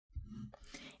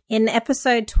In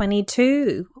episode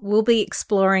 22, we'll be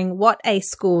exploring what a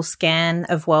school scan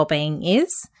of wellbeing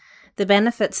is, the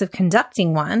benefits of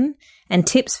conducting one, and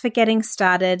tips for getting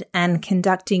started and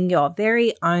conducting your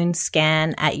very own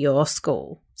scan at your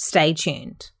school. Stay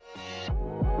tuned.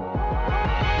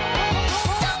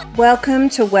 Welcome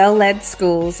to Well-Led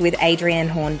Schools with Adrienne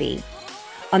Hornby.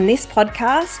 On this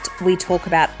podcast, we talk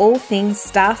about all things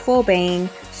staff wellbeing,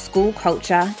 school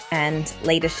culture, and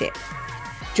leadership.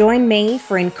 Join me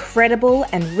for incredible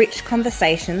and rich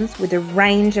conversations with a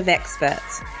range of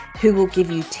experts who will give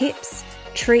you tips,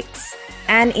 tricks,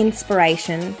 and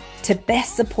inspiration to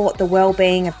best support the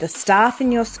well-being of the staff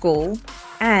in your school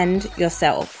and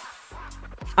yourself.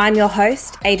 I'm your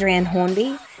host, Adrienne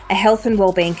Hornby, a health and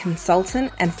wellbeing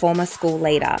consultant and former school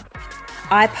leader.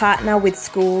 I partner with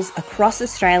schools across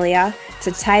Australia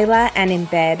to tailor and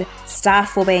embed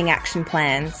staff wellbeing action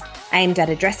plans aimed at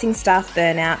addressing staff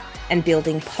burnout and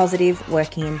building positive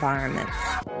working environments.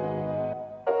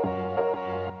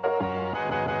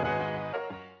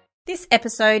 This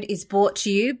episode is brought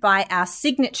to you by our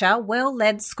signature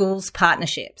Well-Led Schools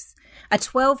partnerships, a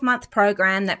 12-month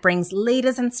program that brings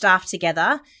leaders and staff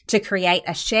together to create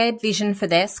a shared vision for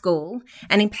their school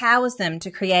and empowers them to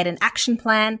create an action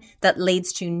plan that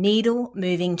leads to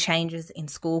needle-moving changes in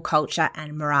school culture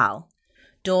and morale.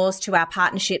 Doors to our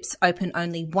partnerships open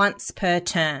only once per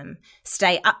term.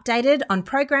 Stay updated on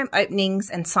program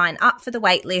openings and sign up for the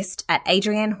waitlist at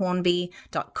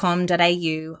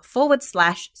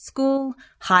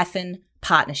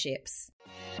adriennehornby.com.au/school-partnerships.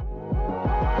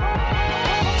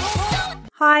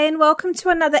 Hi, and welcome to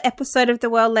another episode of the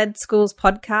Well-Led Schools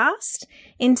podcast.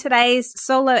 In today's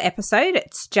solo episode,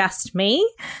 it's just me.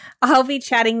 I'll be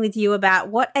chatting with you about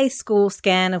what a school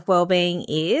scan of wellbeing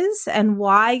is and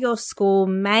why your school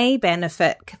may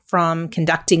benefit from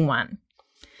conducting one.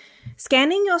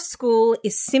 Scanning your school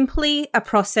is simply a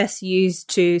process used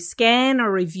to scan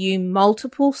or review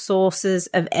multiple sources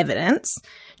of evidence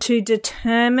to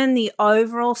determine the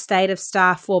overall state of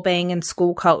staff wellbeing and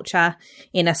school culture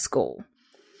in a school.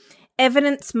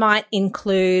 Evidence might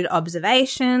include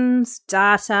observations,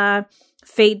 data,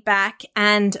 feedback,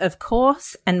 and of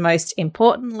course, and most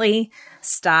importantly,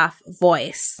 staff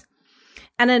voice.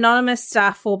 An anonymous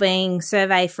staff wellbeing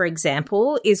survey, for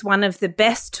example, is one of the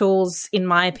best tools, in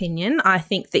my opinion, I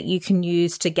think that you can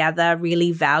use to gather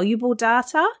really valuable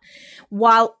data,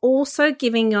 while also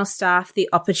giving your staff the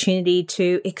opportunity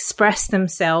to express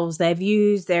themselves, their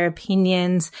views, their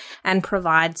opinions, and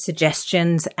provide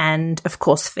suggestions and, of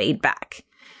course, feedback.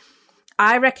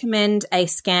 I recommend a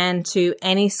scan to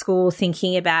any school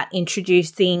thinking about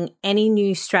introducing any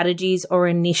new strategies or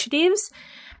initiatives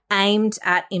aimed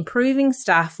at improving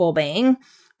staff wellbeing,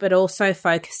 but also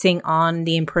focusing on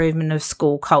the improvement of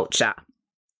school culture.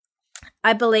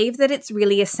 I believe that it's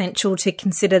really essential to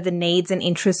consider the needs and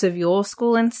interests of your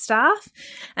school and staff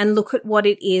and look at what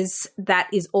it is that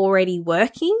is already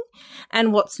working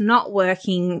and what's not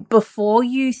working before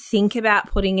you think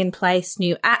about putting in place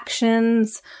new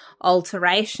actions,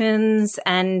 alterations,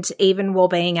 and even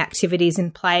wellbeing activities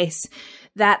in place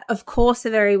that, of course, are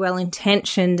very well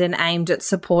intentioned and aimed at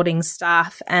supporting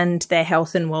staff and their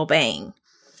health and wellbeing.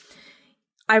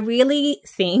 I really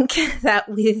think that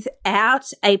without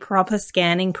a proper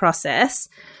scanning process,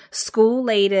 school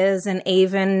leaders and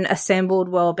even assembled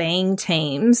wellbeing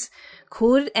teams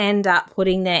could end up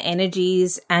putting their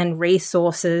energies and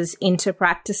resources into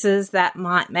practices that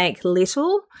might make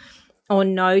little or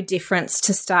no difference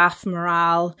to staff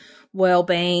morale,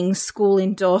 wellbeing, school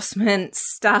endorsements,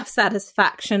 staff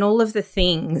satisfaction, all of the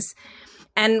things.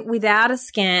 And without a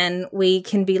scan, we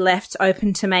can be left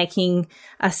open to making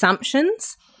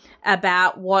assumptions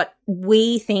about what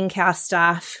we think our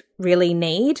staff really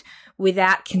need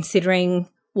without considering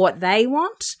what they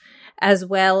want, as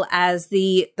well as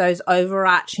those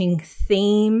overarching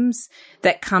themes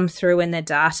that come through in the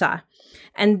data.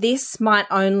 And this might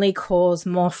only cause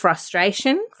more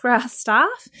frustration for our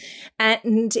staff.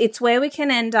 And it's where we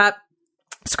can end up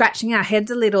scratching our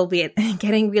heads a little bit and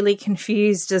getting really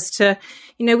confused as to,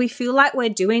 we feel like we're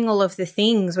doing all of the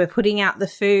things. We're putting out the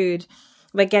food.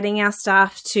 We're getting our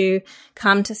staff to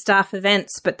come to staff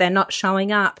events, but they're not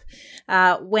showing up,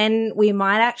 when we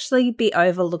might actually be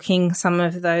overlooking some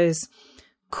of those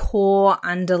core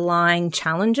underlying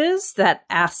challenges that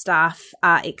our staff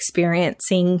are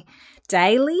experiencing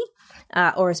daily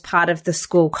or as part of the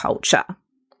school culture.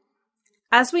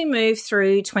 As we move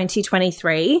through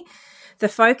 2023, the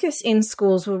focus in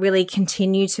schools will really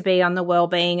continue to be on the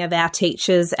wellbeing of our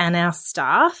teachers and our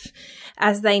staff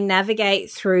as they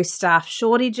navigate through staff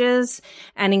shortages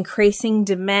and increasing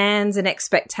demands and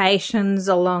expectations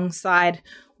alongside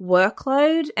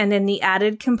workload and then the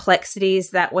added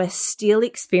complexities that we're still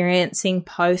experiencing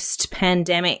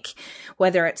post-pandemic,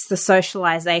 whether it's the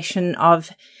socialization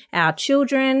of our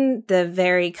children, the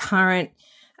very current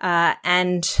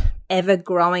and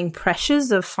ever-growing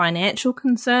pressures of financial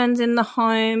concerns in the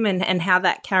home and how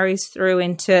that carries through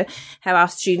into how our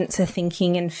students are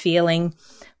thinking and feeling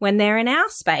when they're in our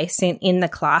space in the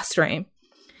classroom.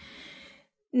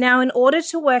 Now, in order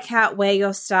to work out where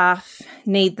your staff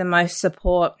need the most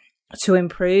support to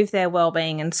improve their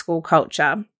wellbeing and school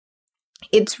culture,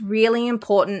 it's really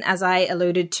important, as I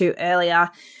alluded to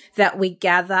earlier, that we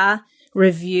gather,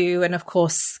 review, and of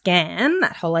course scan,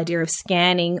 that whole idea of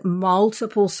scanning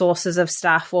multiple sources of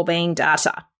staff wellbeing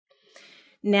data.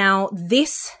 Now,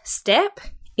 this step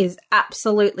is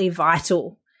absolutely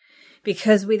vital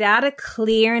because without a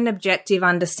clear and objective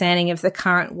understanding of the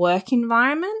current work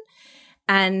environment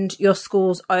and your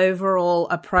school's overall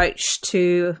approach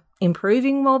to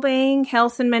improving wellbeing,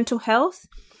 health and mental health,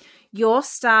 your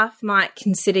staff might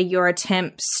consider your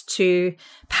attempts to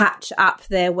patch up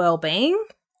their wellbeing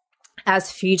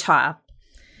as futile.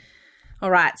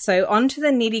 All right, so on to the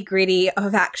nitty-gritty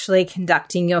of actually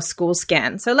conducting your school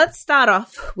scan. So let's start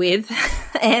off with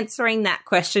answering that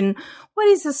question, what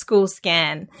is a school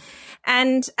scan?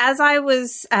 And as I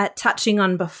was touching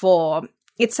on before,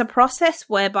 it's a process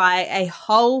whereby a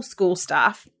whole school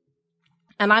staff,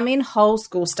 and I mean whole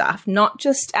school staff, not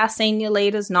just our senior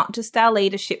leaders, not just our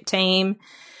leadership team,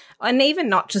 and even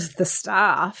not just the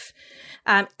staff,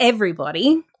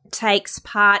 everybody takes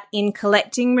part in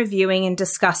collecting, reviewing, and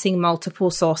discussing multiple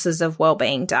sources of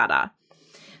wellbeing data.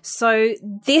 So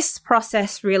this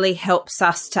process really helps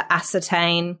us to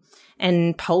ascertain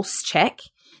and pulse check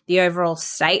the overall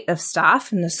state of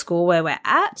staff in the school where we're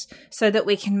at so that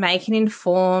we can make an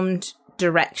informed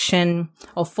direction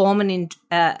or form an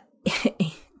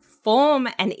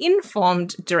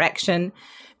informed direction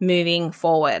moving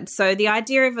forward. So the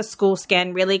idea of a school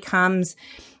scan really comes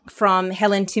from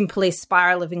Helen Timperley's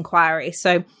Spiral of Inquiry.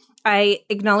 So I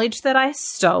acknowledge that I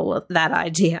stole that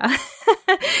idea.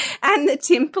 And the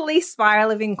Timperley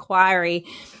Spiral of Inquiry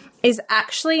is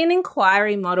actually an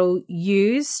inquiry model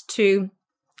used to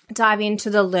dive into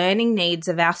the learning needs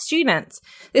of our students.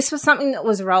 This was something that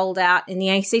was rolled out in the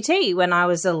ACT when I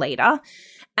was a leader.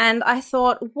 And I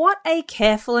thought, what a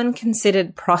careful and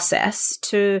considered process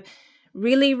to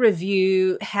really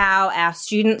review how our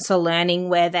students are learning,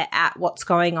 where they're at, what's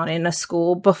going on in a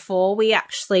school before we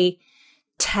actually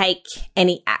take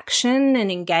any action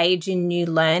and engage in new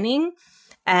learning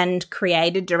and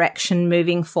create a direction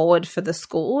moving forward for the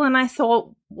school. And I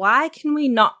thought, why can we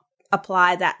not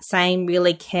apply that same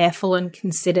really careful and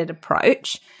considered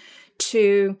approach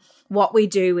to what we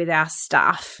do with our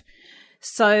staff?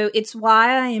 So it's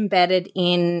why I embedded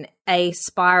in a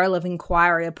spiral of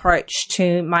inquiry approach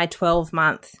to my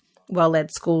 12-month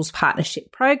Well-Led Schools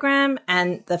Partnership Program.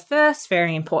 And the first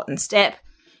very important step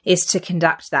is to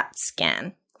conduct that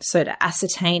scan. So to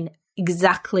ascertain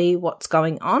exactly what's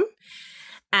going on.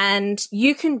 And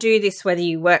you can do this whether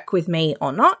you work with me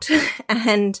or not.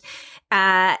 And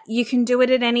you can do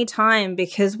it at any time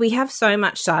because we have so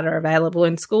much data available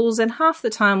in schools, and half the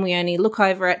time we only look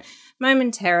over it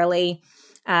momentarily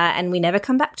and we never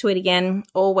come back to it again,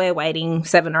 or we're waiting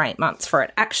 7 or 8 months for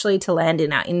it actually to land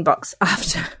in our inbox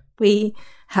after we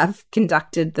have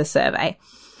conducted the survey.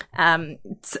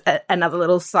 It's another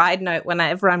little side note,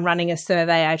 whenever I'm running a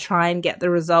survey, I try and get the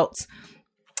results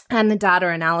and the data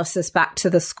analysis back to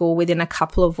the school within a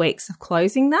couple of weeks of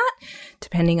closing that,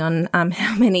 depending on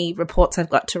how many reports I've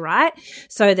got to write,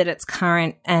 so that it's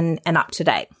current and up to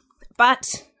date. But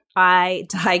I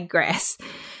digress.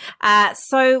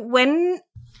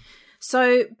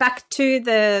 So back to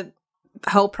the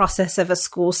whole process of a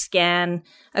school scan,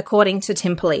 according to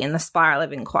Timperley in the Spiral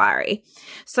of Inquiry.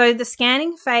 So the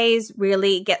scanning phase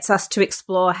really gets us to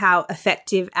explore how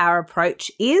effective our approach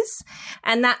is,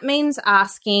 and that means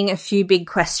asking a few big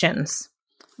questions.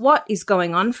 What is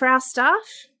going on for our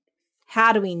staff?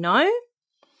 How do we know?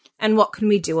 And what can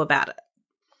we do about it?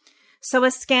 So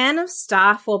a scan of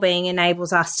staff wellbeing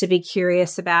enables us to be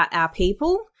curious about our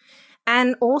people,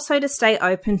 and also to stay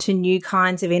open to new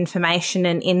kinds of information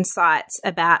and insights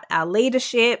about our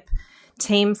leadership,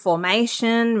 team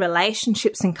formation,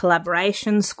 relationships and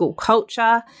collaboration, school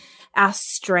culture, our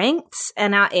strengths,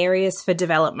 and our areas for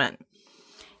development.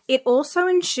 It also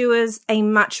ensures a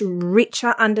much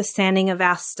richer understanding of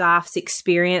our staff's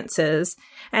experiences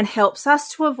and helps us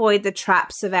to avoid the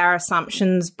traps of our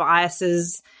assumptions,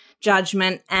 biases,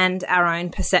 judgment, and our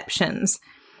own perceptions.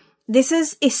 This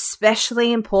is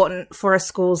especially important for a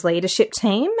school's leadership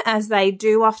team, as they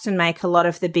do often make a lot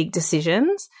of the big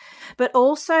decisions, but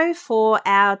also for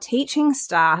our teaching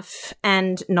staff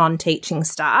and non-teaching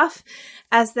staff,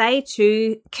 as they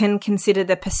too can consider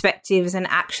the perspectives and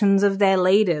actions of their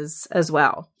leaders as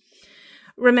well.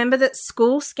 Remember that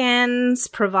school scans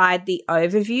provide the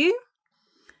overview.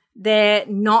 They're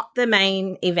not the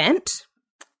main event.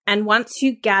 And once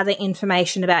you gather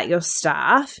information about your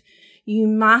staff, you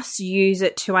must use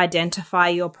it to identify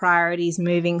your priorities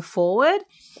moving forward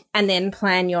and then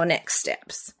plan your next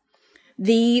steps.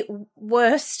 The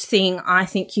worst thing I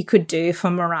think you could do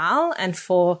for morale and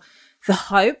for the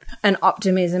hope and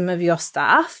optimism of your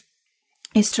staff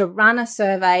is to run a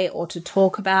survey or to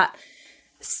talk about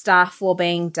staff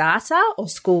wellbeing data or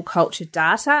school culture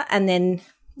data and then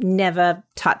never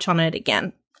touch on it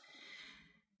again.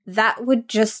 That would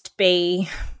just be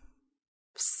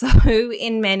so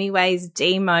in many ways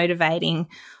demotivating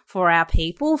for our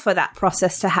people for that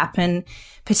process to happen,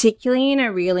 particularly in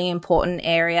a really important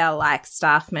area like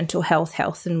staff mental health,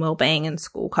 health and wellbeing and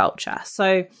school culture.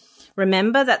 So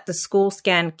remember that the school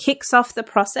scan kicks off the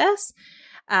process.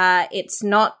 It's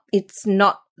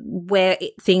not where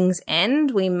things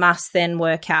end. We must then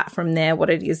work out from there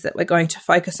what it is that we're going to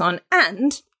focus on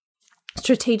and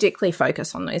strategically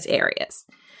focus on those areas.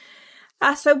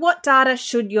 So what data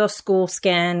should your school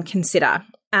scan consider?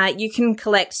 You can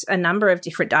collect a number of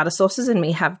different data sources, and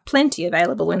we have plenty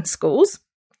available in schools,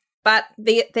 but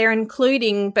they're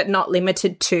including but not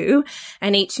limited to,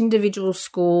 and each individual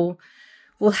school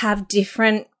will have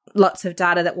different lots of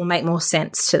data that will make more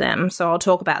sense to them. So I'll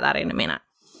talk about that in a minute.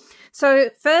 So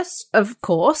first, of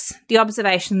course, the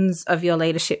observations of your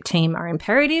leadership team are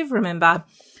imperative. Remember,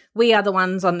 we are the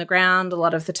ones on the ground a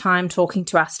lot of the time talking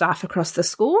to our staff across the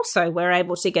school, so we're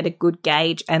able to get a good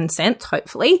gauge and sense,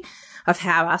 hopefully, of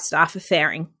how our staff are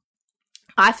faring.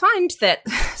 I find that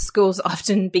schools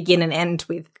often begin and end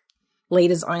with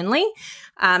leaders only.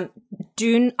 I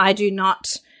do not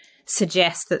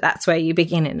suggest that that's where you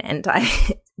begin and end. I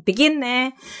begin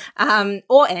there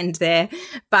or end there,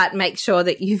 but make sure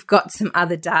that you've got some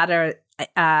other data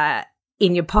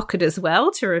in your pocket as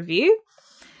well to review.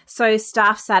 So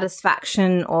staff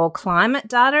satisfaction or climate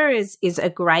data is a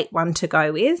great one to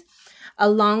go with,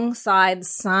 alongside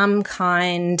some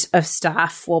kind of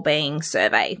staff wellbeing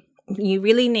survey. You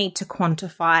really need to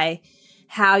quantify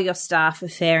how your staff are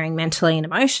faring mentally and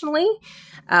emotionally,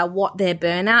 what their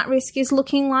burnout risk is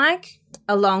looking like,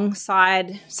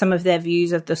 alongside some of their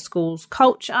views of the school's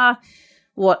culture,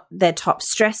 what their top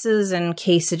stresses and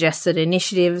key suggested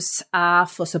initiatives are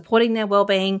for supporting their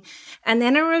wellbeing, and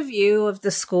then a review of the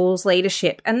school's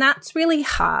leadership. And that's really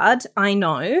hard, I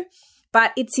know,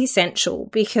 but it's essential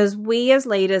because we as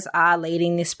leaders are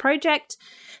leading this project.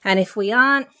 And if we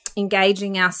aren't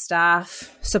engaging our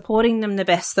staff, supporting them the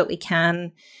best that we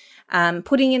can,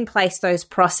 putting in place those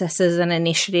processes and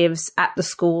initiatives at the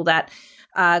school that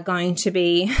are going to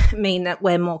mean that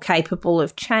we're more capable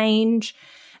of change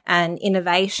and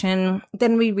innovation,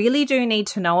 then we really do need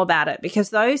to know about it, because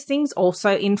those things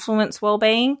also influence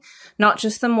wellbeing, not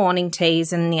just the morning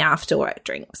teas and the after work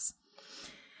drinks.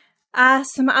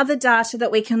 Some other data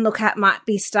that we can look at might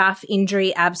be staff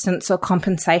injury, absence or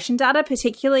compensation data,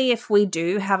 particularly if we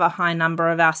do have a high number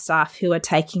of our staff who are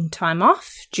taking time off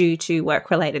due to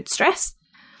work-related stress.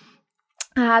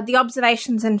 The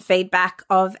observations and feedback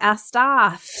of our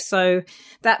staff. So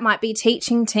that might be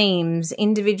teaching teams,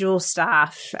 individual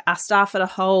staff, our staff at a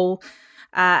whole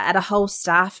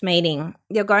staff meeting.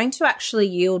 You're going to actually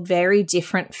yield very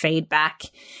different feedback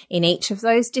in each of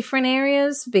those different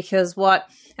areas, because what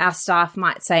our staff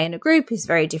might say in a group is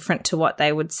very different to what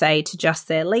they would say to just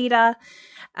their leader,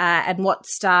 and what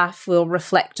staff will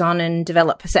reflect on and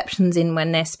develop perceptions in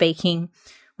when they're speaking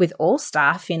with all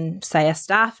staff in, say, a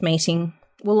staff meeting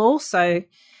will also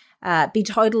be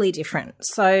totally different.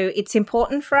 So it's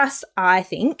important for us, I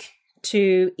think,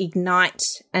 to ignite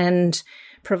and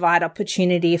provide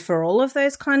opportunity for all of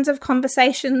those kinds of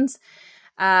conversations,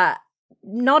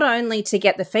 not only to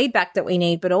get the feedback that we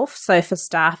need, but also for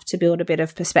staff to build a bit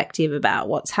of perspective about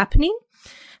what's happening.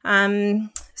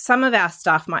 Some of our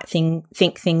staff might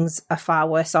think things are far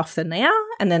worse off than they are,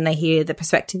 and then they hear the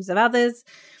perspectives of others.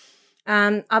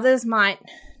 Others might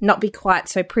not be quite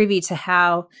so privy to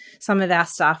how some of our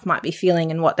staff might be feeling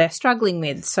and what they're struggling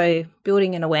with. So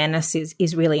building an awareness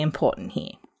is really important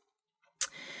here.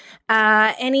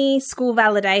 Any school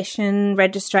validation,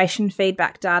 registration,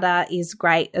 feedback data is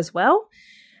great as well.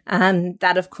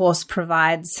 That, of course,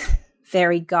 provides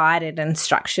very guided and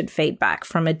structured feedback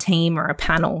from a team or a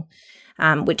panel,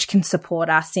 which can support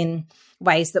us in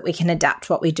ways that we can adapt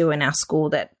what we do in our school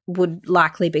that would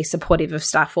likely be supportive of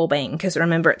staff wellbeing. Because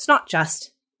remember, it's not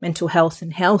just mental health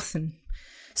and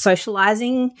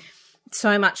socialising.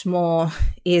 So much more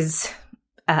is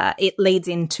it leads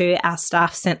into our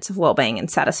staff's sense of wellbeing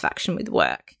and satisfaction with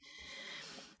work.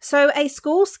 So a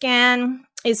school scan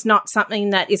is not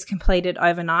something that is completed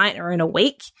overnight or in a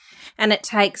week, and it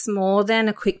takes more than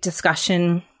a quick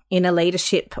discussion in a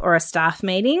leadership or a staff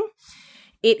meeting.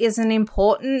 It is an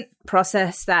important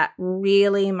process that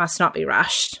really must not be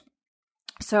rushed.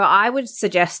 So I would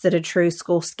suggest that a true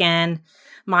school scan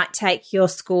might take your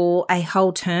school a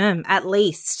whole term, at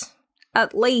least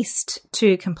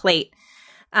to complete.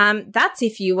 That's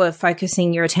if you were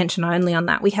focusing your attention only on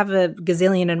that. We have a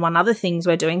gazillion and one other things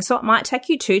we're doing, so it might take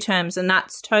you 2 terms, and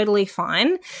that's totally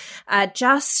fine.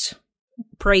 Just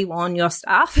pre-warn your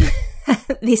staff.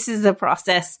 This is a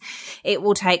process. It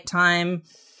will take time.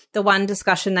 The one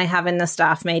discussion they have in the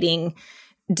staff meeting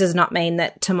does not mean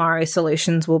that tomorrow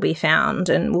solutions will be found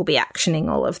and we'll be actioning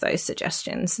all of those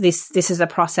suggestions. This is a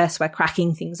process. We're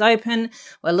cracking things open.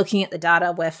 We're looking at the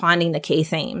data. We're finding the key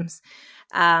themes.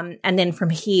 And then from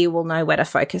here, we'll know where to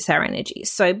focus our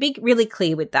energies. So be really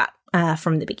clear with that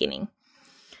from the beginning.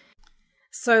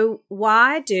 So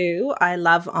why do I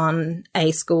love on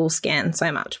a school scan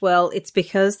so much? Well, it's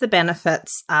because the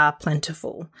benefits are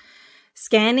plentiful.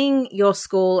 Scanning your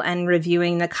school and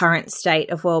reviewing the current state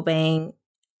of wellbeing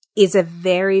is a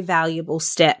very valuable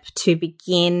step to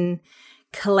begin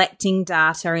collecting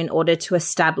data in order to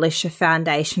establish a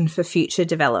foundation for future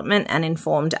development and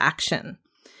informed action.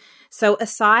 So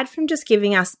aside from just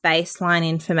giving us baseline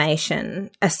information,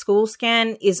 a school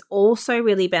scan is also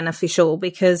really beneficial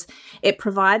because it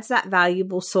provides that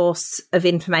valuable source of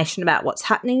information about what's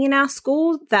happening in our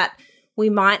school that we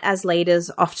might as leaders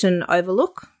often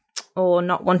overlook or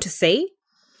not want to see.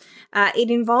 It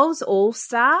involves all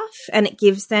staff and it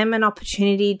gives them an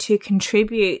opportunity to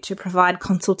contribute, to provide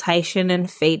consultation and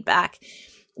feedback.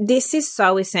 This is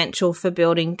so essential for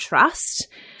building trust.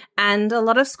 And a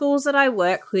lot of schools that I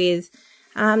work with,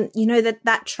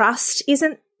 that trust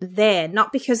isn't there,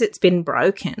 not because it's been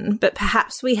broken, but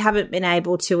perhaps we haven't been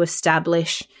able to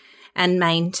establish and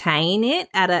maintain it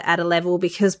at a level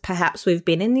because perhaps we've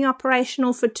been in the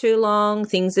operational for too long.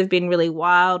 Things have been really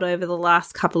wild over the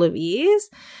last couple of years.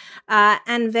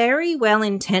 And very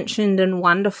well-intentioned and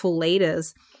wonderful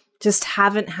leaders just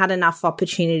haven't had enough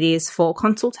opportunities for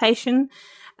consultation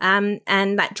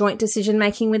and that joint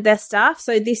decision-making with their staff.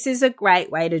 So this is a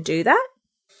great way to do that.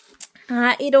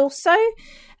 It also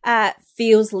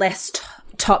feels less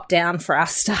top-down for our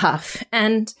staff.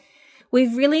 And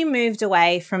we've really moved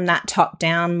away from that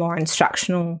top-down, more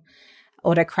instructional,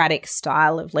 autocratic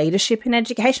style of leadership in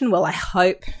education. Well, I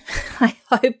hope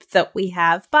that we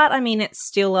have, but I mean, it's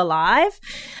still alive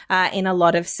in a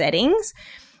lot of settings.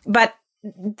 But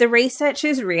the research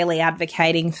is really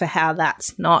advocating for how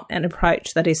that's not an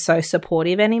approach that is so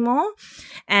supportive anymore.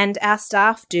 And our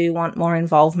staff do want more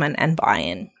involvement and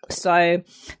buy-in. So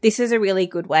this is a really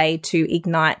good way to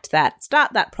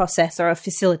start that process or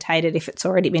facilitate it if it's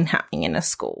already been happening in a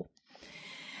school.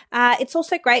 It's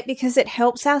also great because it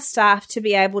helps our staff to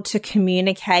be able to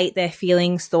communicate their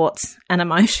feelings, thoughts, and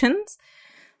emotions.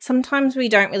 Sometimes we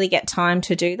don't really get time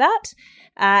to do that,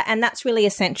 and that's really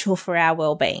essential for our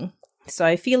wellbeing.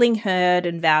 So feeling heard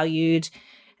and valued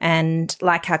and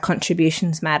like our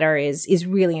contributions matter is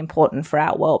really important for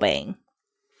our wellbeing.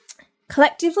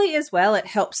 Collectively as well, it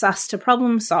helps us to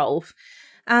problem solve.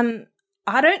 I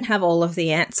don't have all of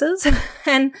the answers,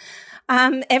 and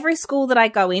every school that I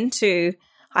go into,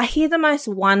 I hear the most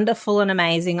wonderful and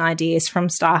amazing ideas from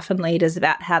staff and leaders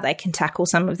about how they can tackle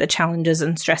some of the challenges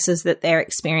and stresses that they're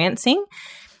experiencing.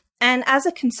 And as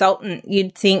a consultant,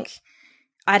 you'd think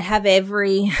I'd have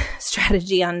every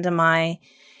strategy under my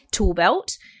tool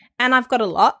belt, and I've got a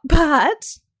lot, but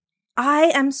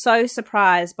I am so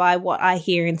surprised by what I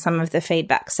hear in some of the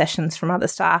feedback sessions from other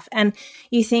staff. And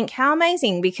you think, how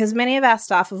amazing, because many of our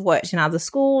staff have worked in other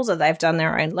schools or they've done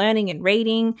their own learning and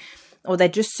reading, or they're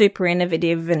just super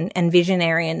innovative and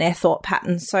visionary in their thought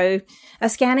patterns. So a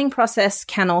scanning process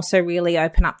can also really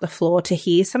open up the floor to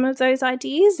hear some of those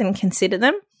ideas and consider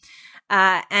them.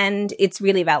 And it's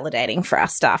really validating for our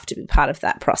staff to be part of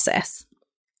that process.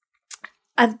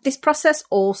 This process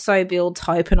also builds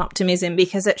hope and optimism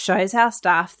because it shows our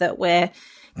staff that we're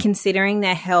considering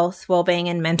their health, wellbeing,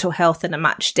 and mental health at a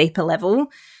much deeper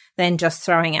level than just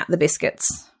throwing out the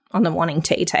biscuits on the morning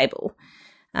tea table.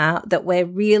 That we're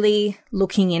really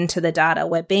looking into the data,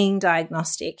 we're being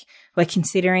diagnostic, we're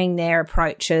considering their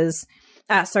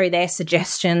their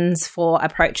suggestions for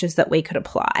approaches that we could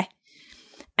apply.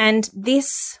 And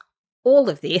all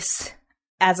of this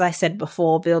as I said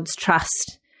before, builds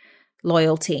trust,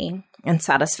 loyalty, and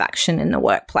satisfaction in the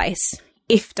workplace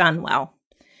if done well.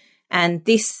 And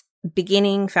this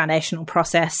beginning foundational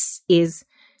process is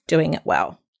doing it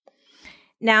well.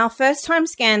 Now, first-time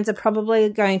scans are probably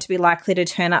going to be likely to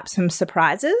turn up some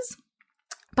surprises,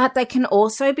 but they can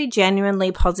also be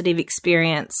genuinely positive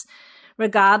experience,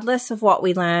 regardless of what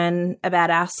we learn about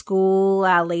our school,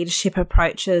 our leadership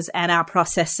approaches, and our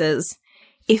processes,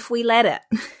 if we let it,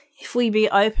 if we be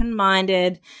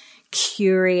open-minded,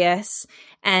 curious,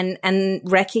 and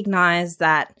recognize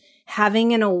that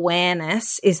having an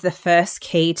awareness is the first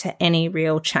key to any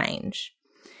real change.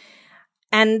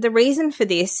 And the reason for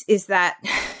this is that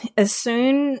as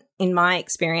soon, in my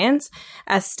experience,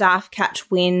 as staff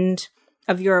catch wind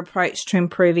of your approach to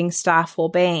improving staff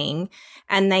wellbeing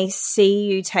and they see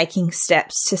you taking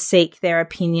steps to seek their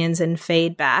opinions and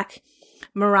feedback,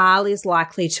 morale is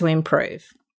likely to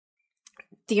improve.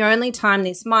 The only time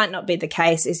this might not be the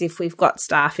case is if we've got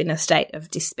staff in a state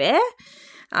of despair.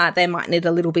 They might need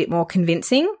a little bit more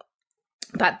convincing,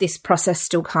 but this process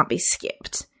still can't be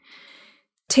skipped.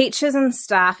 Teachers and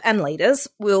staff and leaders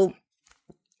will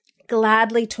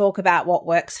gladly talk about what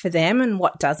works for them and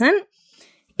what doesn't,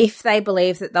 if they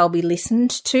believe that they'll be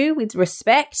listened to with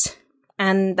respect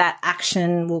and that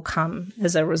action will come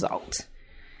as a result.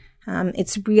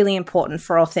 It's really important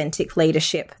for authentic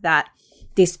leadership that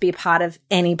this be part of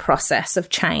any process of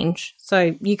change.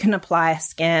 So you can apply a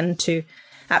scan to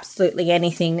absolutely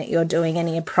anything that you're doing,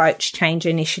 any approach, change,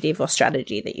 initiative, or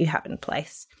strategy that you have in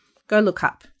place. Go look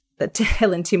up the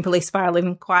Helen Timperley Spiral of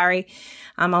Inquiry.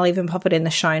 I'll even pop it in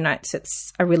the show notes.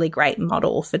 It's a really great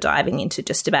model for diving into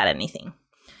just about anything.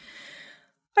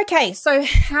 Okay, so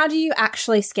how do you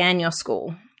actually scan your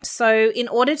school? So in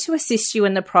order to assist you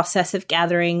in the process of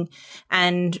gathering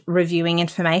and reviewing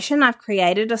information, I've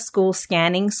created a school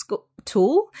scanning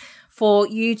tool for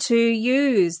you to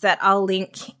use that I'll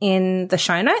link in the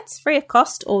show notes, free of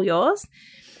cost, all yours.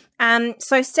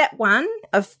 So step one,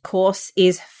 of course,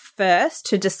 is first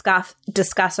to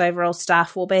discuss overall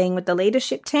staff wellbeing with the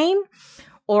leadership team,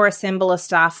 or assemble a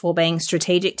staff wellbeing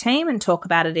strategic team and talk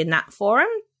about it in that forum.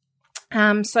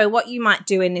 So what you might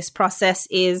do in this process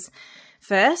is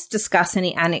first discuss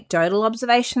any anecdotal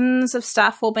observations of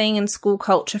staff wellbeing and school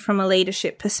culture from a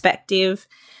leadership perspective.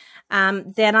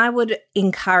 Then I would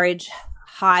encourage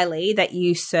highly that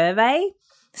you survey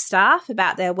staff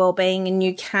about their wellbeing, and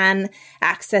you can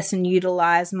access and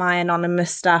utilize my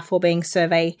anonymous staff wellbeing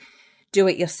survey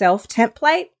do-it-yourself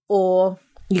template, or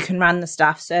you can run the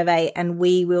staff survey and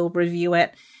we will review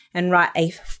it and write a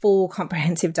full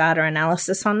comprehensive data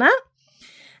analysis on that.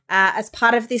 As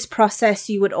part of this process,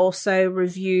 you would also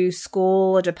review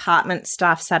school or department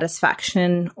staff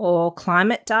satisfaction or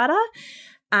climate data,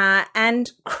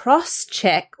 and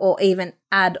cross-check or even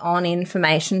add on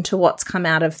information to what's come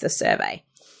out of the survey.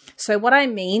 So what I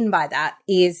mean by that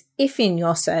is if in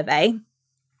your survey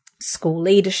school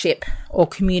leadership or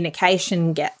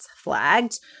communication gets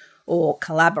flagged, or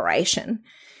collaboration,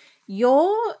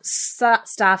 your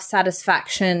staff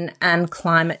satisfaction and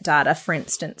climate data, for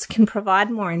instance, can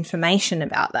provide more information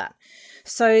about that.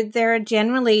 So there are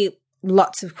generally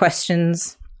lots of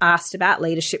questions asked about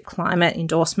leadership, climate,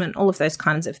 endorsement, all of those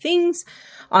kinds of things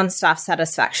on staff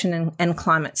satisfaction and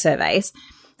climate surveys.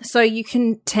 So you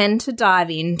can tend to dive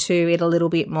into it a little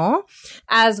bit more,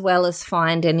 as well as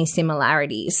find any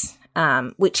similarities,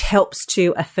 which helps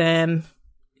to affirm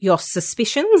your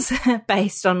suspicions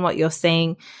based on what you're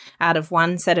seeing out of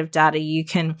one set of data. You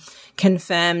can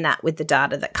confirm that with the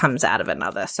data that comes out of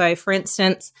another. So, for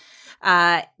instance,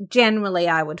 generally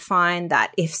I would find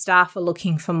that if staff are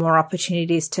looking for more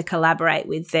opportunities to collaborate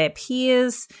with their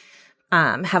peers,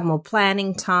 have more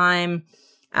planning time,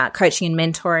 coaching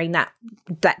and mentoring,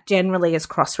 that generally is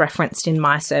cross-referenced in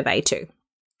my survey too.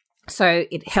 So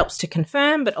it helps to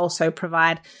confirm, but also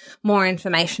provide more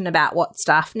information about what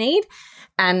staff need.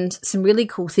 And some really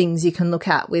cool things you can look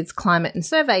at with climate and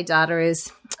survey data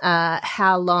is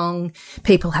how long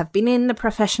people have been in the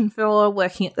profession for,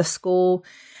 working at the school,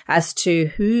 as to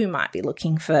who might be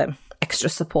looking for extra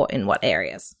support in what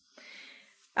areas.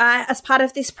 As part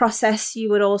of this process, you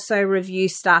would also review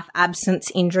staff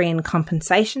absence, injury and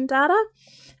compensation data,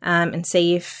 and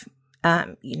see if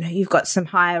you've got some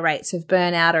higher rates of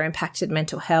burnout or impacted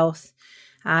mental health.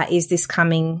 Is this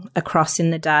coming across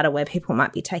in the data where people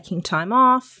might be taking time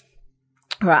off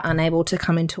or are unable to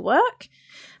come into work?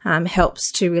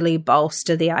 Helps to really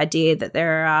bolster the idea that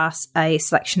there are a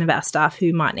selection of our staff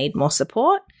who might need more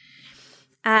support.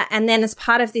 And then as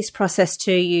part of this process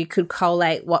too, you could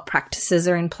collate what practices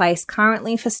are in place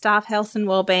currently for staff health and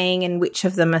wellbeing and which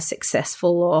of them are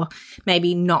successful or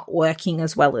maybe not working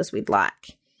as well as we'd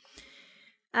like.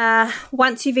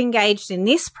 Once you've engaged in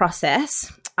this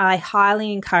process, I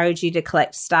highly encourage you to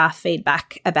collect staff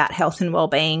feedback about health and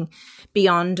wellbeing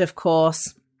beyond, of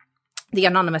course, the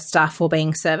anonymous staff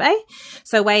wellbeing survey.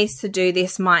 So ways to do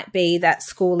this might be that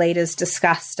school leaders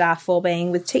discuss staff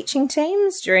wellbeing with teaching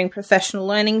teams during professional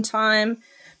learning time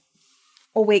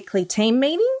or weekly team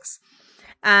meetings.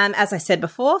 As I said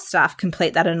before, staff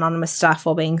complete that anonymous staff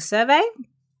wellbeing survey.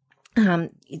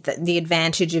 The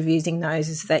advantage of using those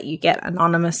is that you get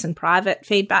anonymous and private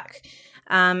feedback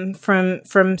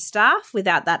from staff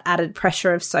without that added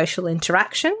pressure of social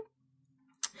interaction.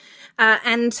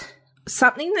 And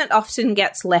something that often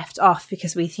gets left off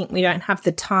because we think we don't have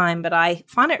the time, but I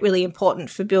find it really important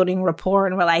for building rapport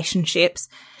and relationships,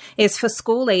 is for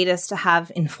school leaders to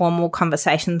have informal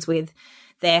conversations with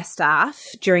their staff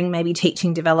during maybe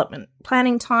teaching development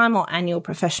planning time or annual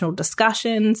professional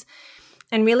discussions,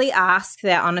 and really ask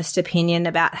their honest opinion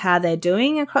about how they're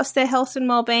doing across their health and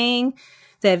wellbeing,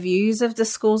 their views of the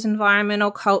school's environment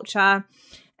or culture.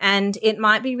 And it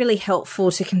might be really helpful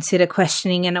to consider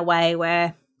questioning in a way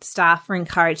where staff are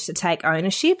encouraged to take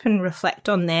ownership and reflect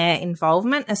on their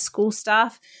involvement as school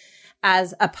staff,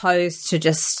 as opposed to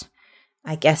just,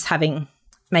 I guess,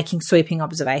 making sweeping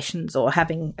observations or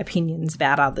having opinions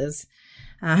about others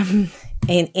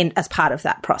as part of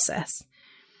that process.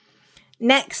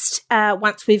 Next,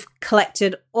 once we've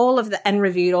collected all of the and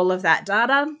reviewed all of that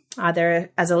data,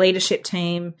 either as a leadership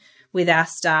team with our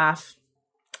staff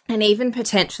and even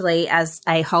potentially as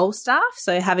a whole staff,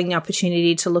 so having the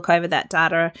opportunity to look over that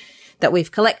data that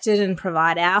we've collected and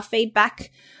provide our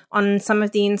feedback on some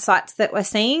of the insights that we're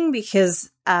seeing,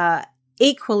 because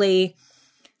equally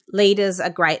leaders are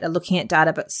great at looking at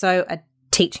data, but so are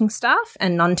teaching staff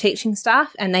and non-teaching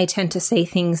staff, and they tend to see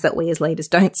things that we as leaders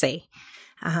don't see.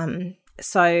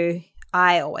 So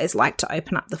I always like to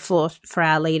open up the floor for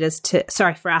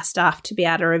our staff to be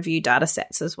able to review data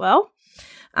sets as well,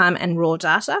 and raw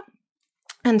data.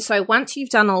 And so once you've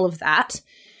done all of that,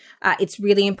 it's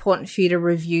really important for you to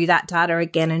review that data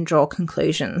again and draw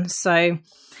conclusions. So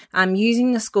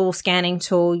using the school scanning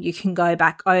tool, you can go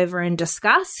back over and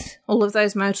discuss all of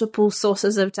those multiple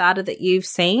sources of data that you've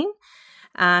seen,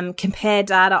 compare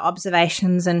data,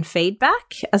 observations and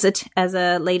feedback as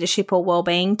a leadership or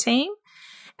wellbeing team,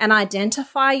 and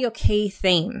identify your key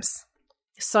themes.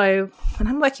 So when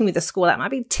I'm working with a school, that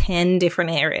might be 10 different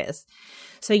areas.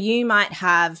 So you might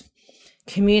have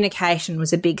communication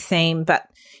was a big theme, but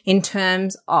in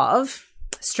terms of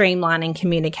streamlining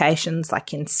communications,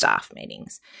 like in staff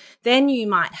meetings, then you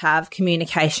might have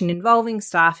communication involving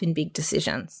staff in big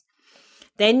decisions.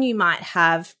 Then you might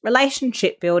have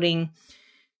relationship building,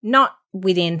 not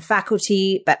within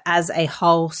faculty, but as a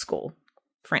whole school,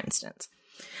 for instance.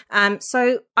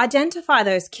 So identify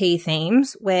those key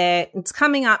themes where it's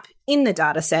coming up in the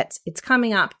data sets, it's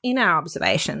coming up in our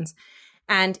observations,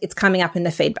 and it's coming up in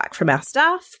the feedback from our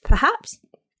staff, perhaps.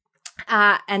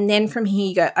 And then from here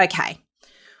you go, okay,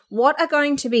 what are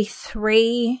going to be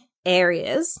 3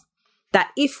 areas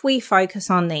that if we focus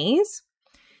on these,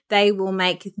 they will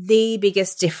make the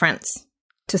biggest difference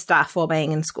to staff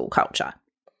wellbeing and school culture?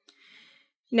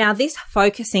 Now, this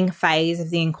focusing phase of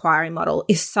the inquiry model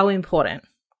is so important,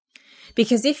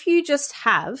 because if you just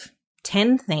have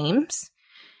 10 themes,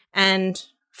 and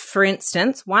for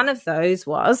instance, one of those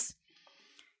was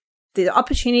the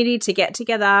opportunity to get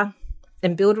together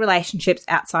and build relationships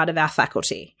outside of our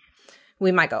faculty,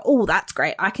 we might go, oh, that's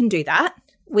great, I can do that.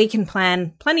 We can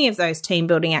plan plenty of those team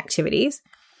building activities.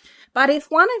 But if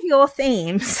one of your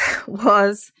themes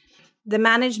was the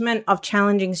management of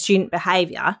challenging student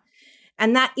behaviour,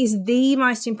 and that is the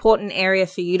most important area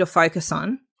for you to focus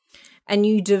on, and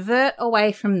you divert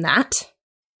away from that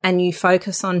and you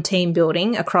focus on team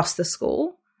building across the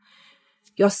school,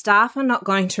 your staff are not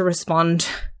going to respond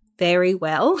very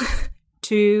well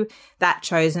to that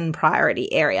chosen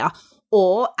priority area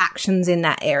or actions in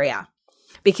that area,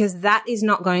 because that is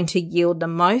not going to yield the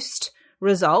most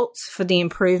results for the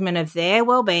improvement of their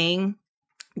well-being,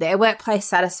 their workplace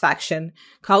satisfaction,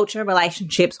 culture,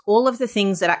 relationships, all of the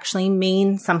things that actually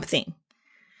mean something.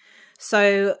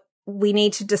 So we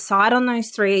need to decide on those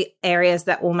 3 areas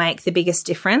that will make the biggest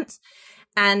difference.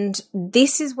 And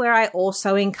this is where I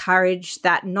also encourage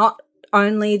that not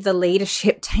only the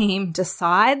leadership team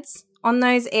decides on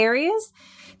those areas,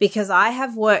 because I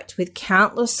have worked with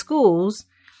countless schools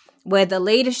where the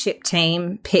leadership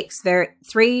team picks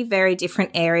 3 very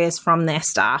different areas from their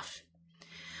staff.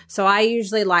 So I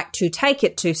usually like to take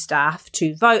it to staff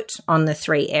to vote on the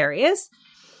 3 areas.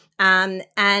 And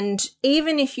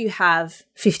even if you have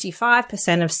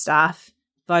 55% of staff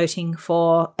voting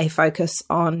for a focus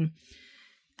on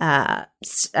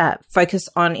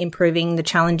improving the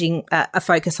challenging, a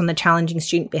focus on the challenging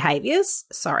student behaviours,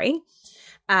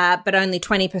 but only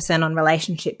 20% on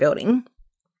relationship building,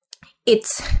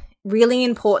 it's really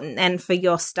important then for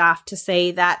your staff to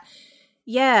see that,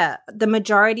 yeah, the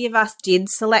majority of us did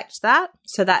select that,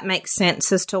 so that makes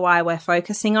sense as to why we're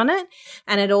focusing on it.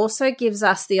 And it also gives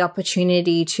us the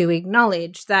opportunity to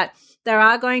acknowledge that there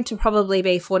are going to probably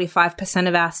be 45%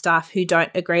 of our staff who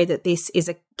don't agree that this is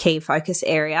a key focus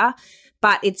area,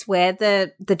 but it's where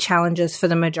the challenges for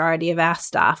the majority of our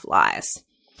staff lies.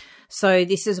 So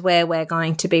this is where we're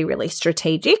going to be really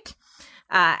strategic,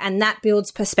 and that builds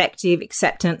perspective,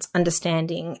 acceptance,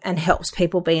 understanding, and helps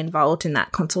people be involved in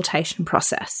that consultation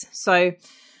process. So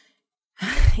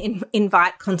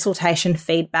invite consultation,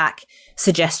 feedback,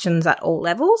 suggestions at all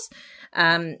levels,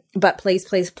 but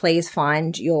please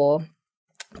find your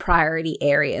priority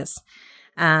areas.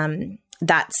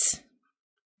 That's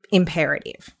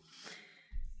imperative.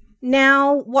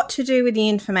 Now, what to do with the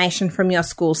information from your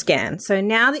school scan. So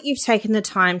now that you've taken the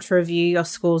time to review your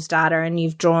school's data and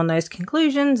you've drawn those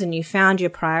conclusions and you've found your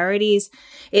priorities,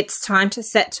 it's time to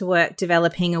set to work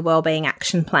developing a wellbeing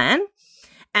action plan.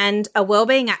 And a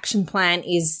wellbeing action plan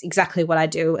is exactly what I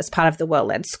do as part of the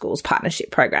Well-Led Schools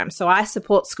Partnership Program. So I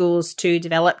support schools to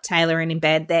develop, tailor and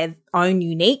embed their own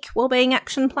unique wellbeing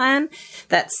action plan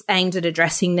that's aimed at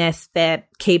addressing their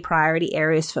key priority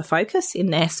areas for focus in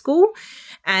their school.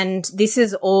 And this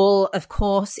is all, of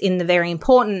course, in the very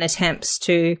important attempts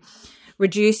to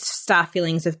reduce staff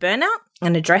feelings of burnout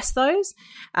and address those,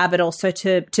 but also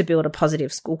to build a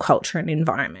positive school culture and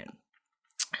environment.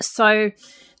 So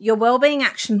your wellbeing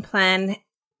action plan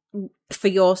for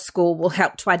your school will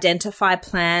help to identify,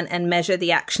 plan and measure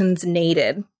the actions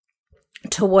needed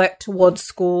to work towards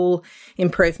school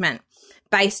improvement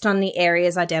based on the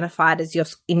areas identified as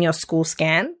in your school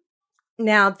scan.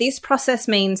 Now, this process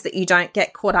means that you don't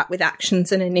get caught up with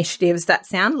actions and initiatives that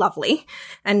sound lovely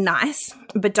and nice,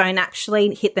 but don't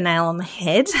actually hit the nail on the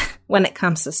head when it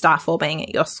comes to staff wellbeing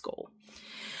at your school.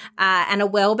 And a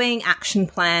wellbeing action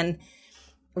plan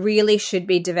really should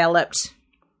be developed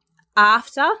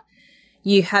after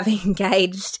you have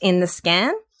engaged in the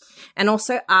scan and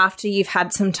also after you've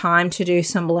had some time to do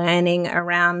some learning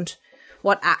around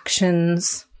what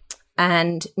actions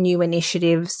and new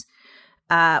initiatives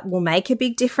will make a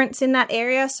big difference in that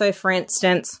area. So, for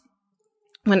instance,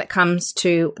 when it comes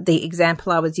to the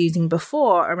example I was using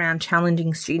before around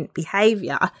challenging student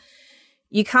behaviour,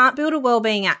 you can't build a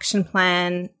wellbeing action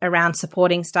plan around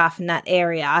supporting staff in that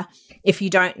area if you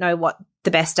don't know what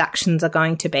the best actions are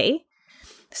going to be.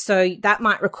 So that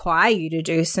might require you to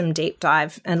do some deep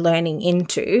dive and learning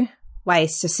into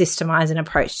ways to systemize an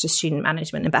approach to student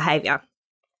management and behaviour.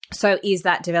 So is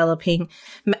that developing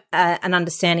an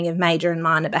understanding of major and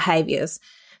minor behaviours,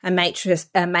 a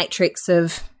matrix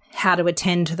of how to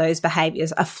attend to those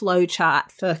behaviours, a flow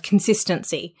chart for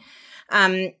consistency?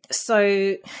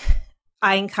 So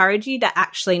I encourage you to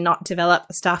actually not develop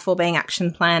a staff wellbeing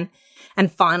action plan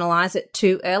and finalise it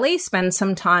too early. Spend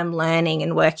some time learning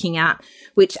and working out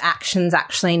which actions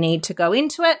actually need to go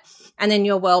into it. And then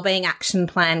your wellbeing action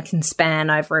plan can span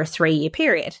over a 3-year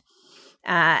period,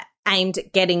 aimed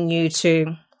at getting you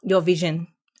to your vision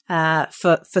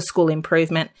for school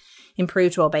improvement,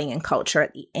 improved wellbeing and culture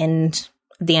at the end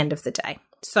of the day.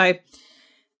 So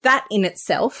that in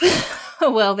itself, a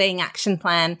wellbeing action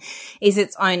plan, is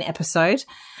its own episode.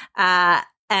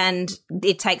 And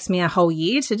it takes me a whole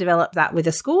year to develop that with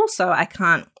a school, so I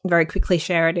can't very quickly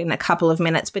share it in a couple of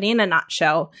minutes. But in a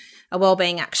nutshell, a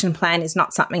wellbeing action plan is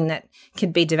not something that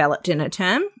can be developed in a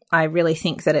term. I really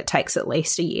think that it takes at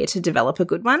least a year to develop a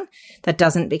good one that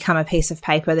doesn't become a piece of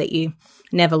paper that you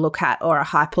never look at or a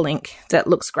hyperlink that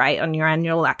looks great on your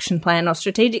annual action plan or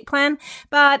strategic plan,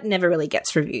 but never really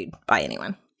gets reviewed by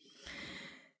anyone.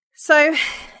 So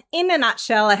in a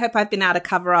nutshell, I hope I've been able to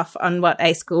cover off on what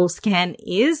a school scan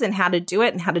is and how to do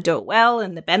it and how to do it well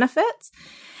and the benefits.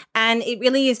 And it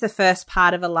really is the first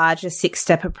part of a larger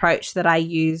 6-step approach that I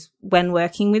use when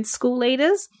working with school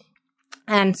leaders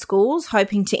and schools,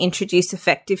 hoping to introduce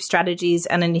effective strategies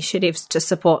and initiatives to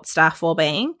support staff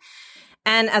wellbeing.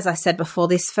 And as I said before,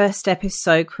 this first step is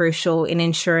so crucial in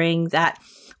ensuring that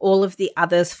all of the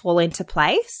others fall into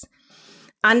place.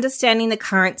 Understanding the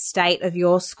current state of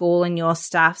your school and your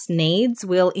staff's needs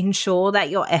will ensure that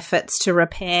your efforts to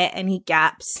repair any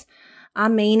gaps are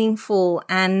meaningful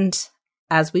and,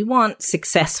 as we want,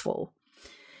 successful.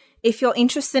 If you're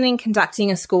interested in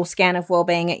conducting a school scan of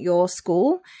wellbeing at your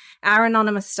school, our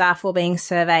anonymous staff wellbeing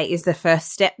survey is the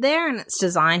first step there, and it's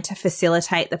designed to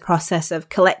facilitate the process of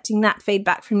collecting that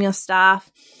feedback from your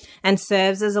staff and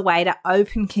serves as a way to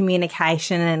open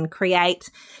communication and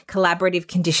create collaborative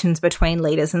conditions between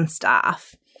leaders and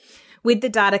staff. With the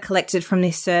data collected from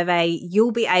this survey,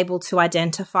 you'll be able to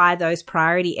identify those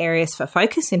priority areas for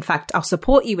focus. In fact, I'll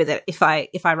support you with it if I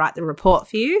write the report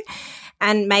for you,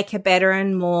 and make better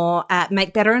and more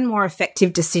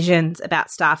effective decisions about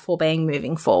staff wellbeing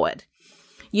moving forward.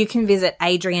 You can visit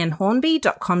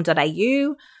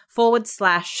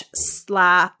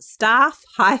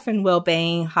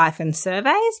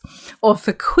adriennehornby.com.au/staff-wellbeing-surveys, or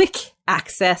for quick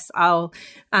access, I'll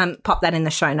pop that in the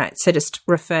show notes. So just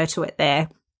refer to it there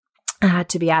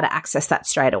to be able to access that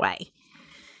straight away.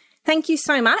 Thank you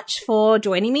so much for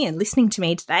joining me and listening to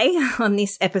me today on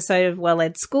this episode of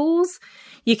Well-Led Schools.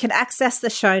 You can access the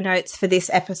show notes for this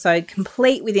episode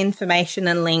complete with information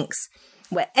and links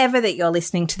wherever that you're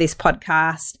listening to this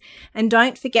podcast. And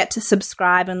don't forget to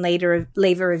subscribe and leave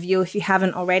a review if you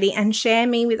haven't already, and share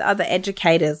me with other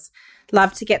educators.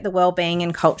 Love to get the wellbeing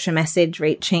and culture message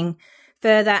reaching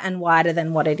further and wider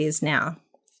than what it is now.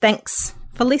 Thanks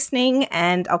for listening,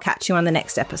 and I'll catch you on the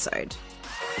next episode.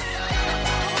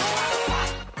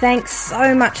 Thanks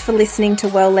so much for listening to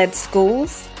Well-Led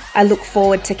Schools. I look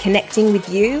forward to connecting with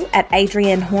you at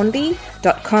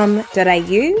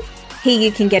adriennehornby.com.au. Here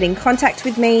you can get in contact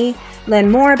with me,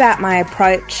 learn more about my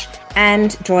approach,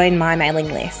 and join my mailing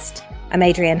list. I'm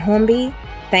Adrienne Hornby.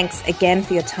 Thanks again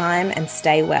for your time, and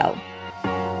stay well.